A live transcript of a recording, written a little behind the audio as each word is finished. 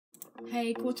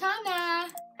Hey Cortana!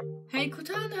 Hey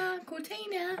Cortana!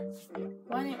 Cortina!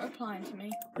 Why aren't you replying to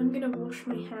me? I'm gonna wash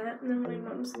my hair and then my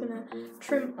mum's gonna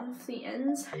trim off the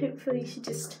ends. Hopefully she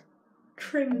just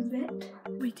trims it.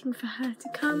 Waiting for her to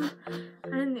come,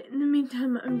 and in the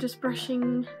meantime I'm just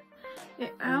brushing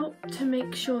it out to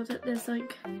make sure that there's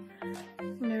like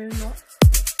no knots.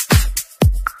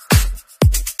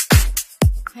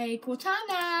 Hey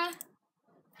Cortana!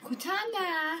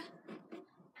 Cortana!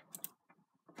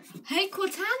 Hey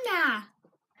Cortana!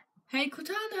 Hey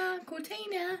Cortana!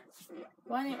 Cortina!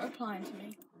 Why aren't you replying to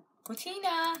me?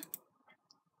 Cortina!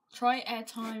 Try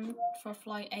airtime for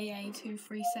flight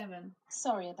AA237.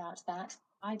 Sorry about that.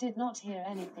 I did not hear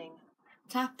anything.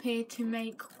 Tap here to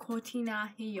make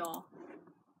Cortina hear.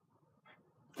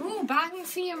 Ooh,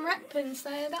 Bagnsy and Redpin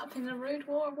stayed up in a rude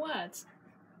war of words.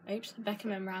 Oops,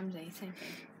 Beckham and Ramsey, same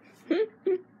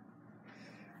thing.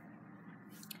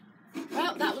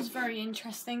 Well, that was very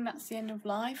interesting. That's the end of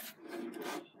life.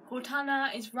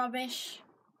 Cortana is rubbish.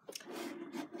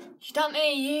 She doesn't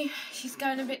hear you. She's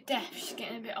going a bit deaf. She's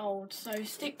getting a bit old. So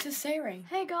stick to Siri.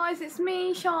 Hey guys, it's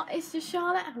me, It's Just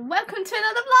Charlotte, and welcome to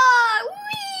another vlog!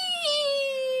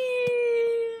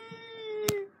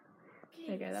 Whee!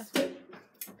 There you go, that's it.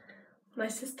 My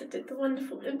sister did the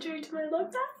wonderful intro to my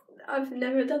vlog. I've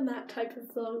never done that type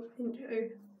of vlog intro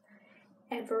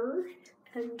ever.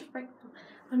 And right now,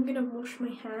 I'm gonna wash my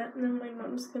hair and then my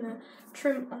mum's gonna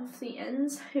trim off the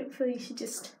ends. Hopefully she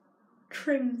just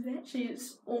trims it.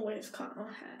 She's always cut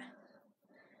our hair.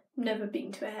 Never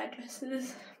been to a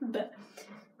hairdresser's, but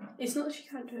it's not that she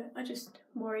can't do it. I just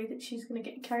worry that she's gonna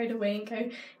get carried away and go,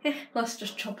 let's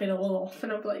just chop it all off,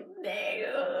 and I'll be like,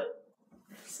 no.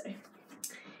 So,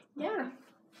 yeah.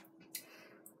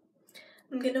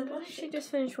 I'm gonna wash. I just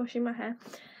finished washing my hair,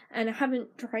 and I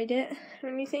haven't dried it or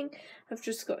anything. I've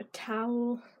just got a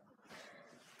towel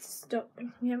to stop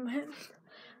me on my hair.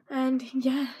 And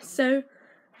yeah, so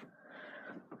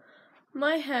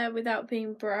my hair without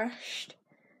being brushed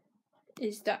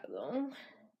is that long,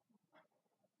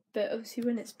 but obviously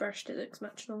when it's brushed it looks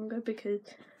much longer because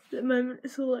at the moment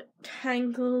it's all like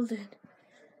tangled and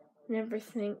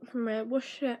everything from where I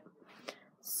washed it.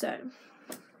 So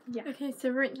yeah. Okay, so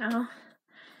right now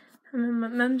I'm in my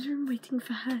mum's room waiting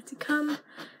for her to come,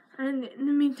 and in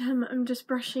the meantime I'm just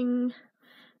brushing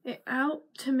it out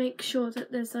to make sure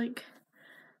that there's like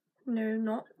no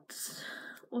knots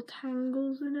or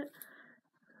tangles in it.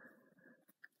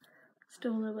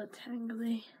 Still a little bit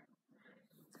tangly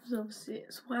because obviously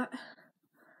it's wet.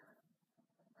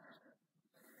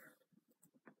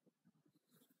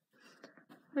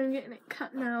 I'm getting it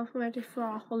cut now, ready for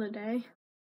our holiday.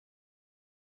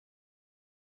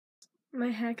 My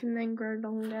hair can then grow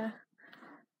longer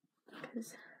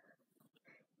because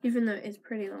even though it is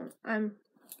pretty long, I'm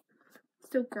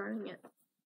still growing it.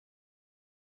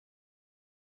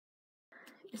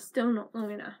 It's still not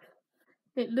long enough.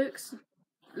 It looks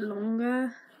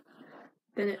longer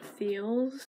than it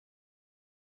feels.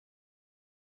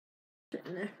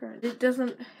 It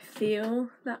doesn't feel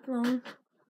that long.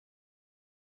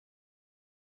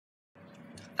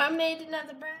 I made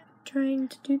another brand. Trying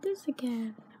to do this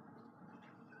again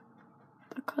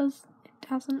because it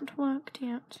hasn't worked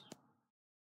yet.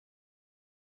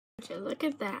 So look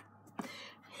at that.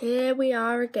 Here we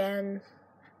are again.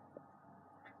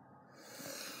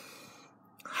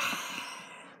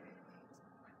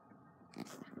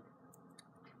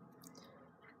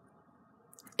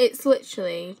 It's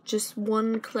literally just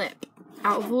one clip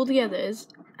out of all the others,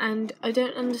 and I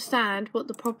don't understand what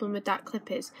the problem with that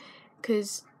clip is,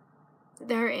 because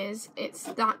there it is, it's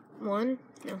that one.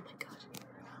 Oh my god.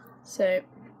 So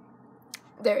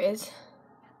there it is.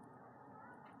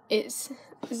 It's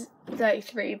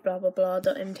 33 blah blah blah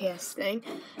 .mts thing,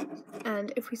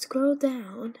 and if we scroll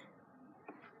down,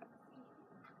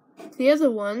 the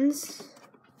other ones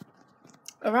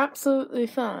are absolutely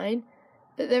fine,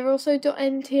 but they're also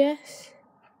 .mts.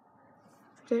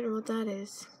 I don't know what that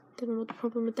is. Don't know what the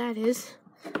problem with that is.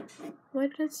 Why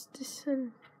does this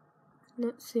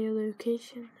not see a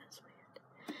location? That's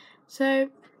weird. So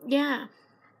yeah,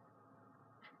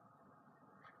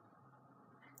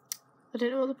 I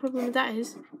don't know what the problem with that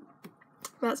is.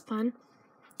 That's fun.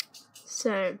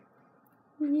 So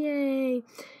yay!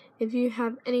 If you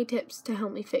have any tips to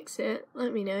help me fix it,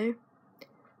 let me know,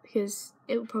 because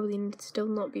it will probably still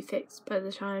not be fixed by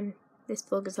the time this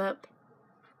vlog is up,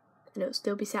 and it'll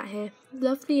still be sat here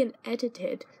lovely and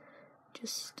edited,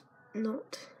 just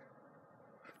not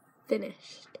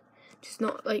finished, just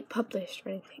not like published or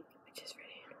anything, which is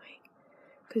really annoying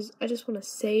because I just want to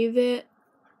save it,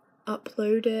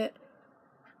 upload it,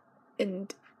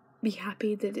 and be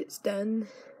happy that it's done.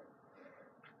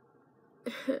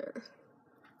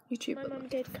 YouTube. My mum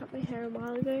did cut my hair a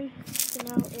while ago, so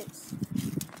now it's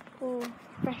all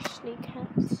freshly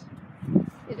kept.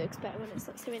 It looks better when it's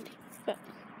not so windy. But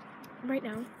right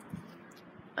now,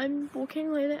 I'm walking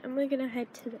a little bit and we're gonna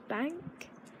head to the bank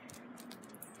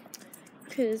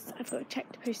because I've got to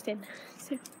check the post in.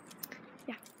 So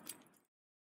yeah.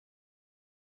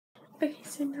 Okay,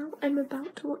 so now I'm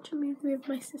about to watch a movie with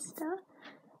my sister,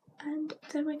 and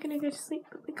then we're gonna go to sleep.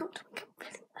 But we got to wake up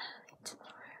really early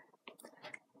tomorrow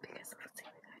because obviously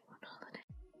we're going on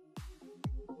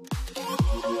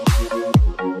holiday.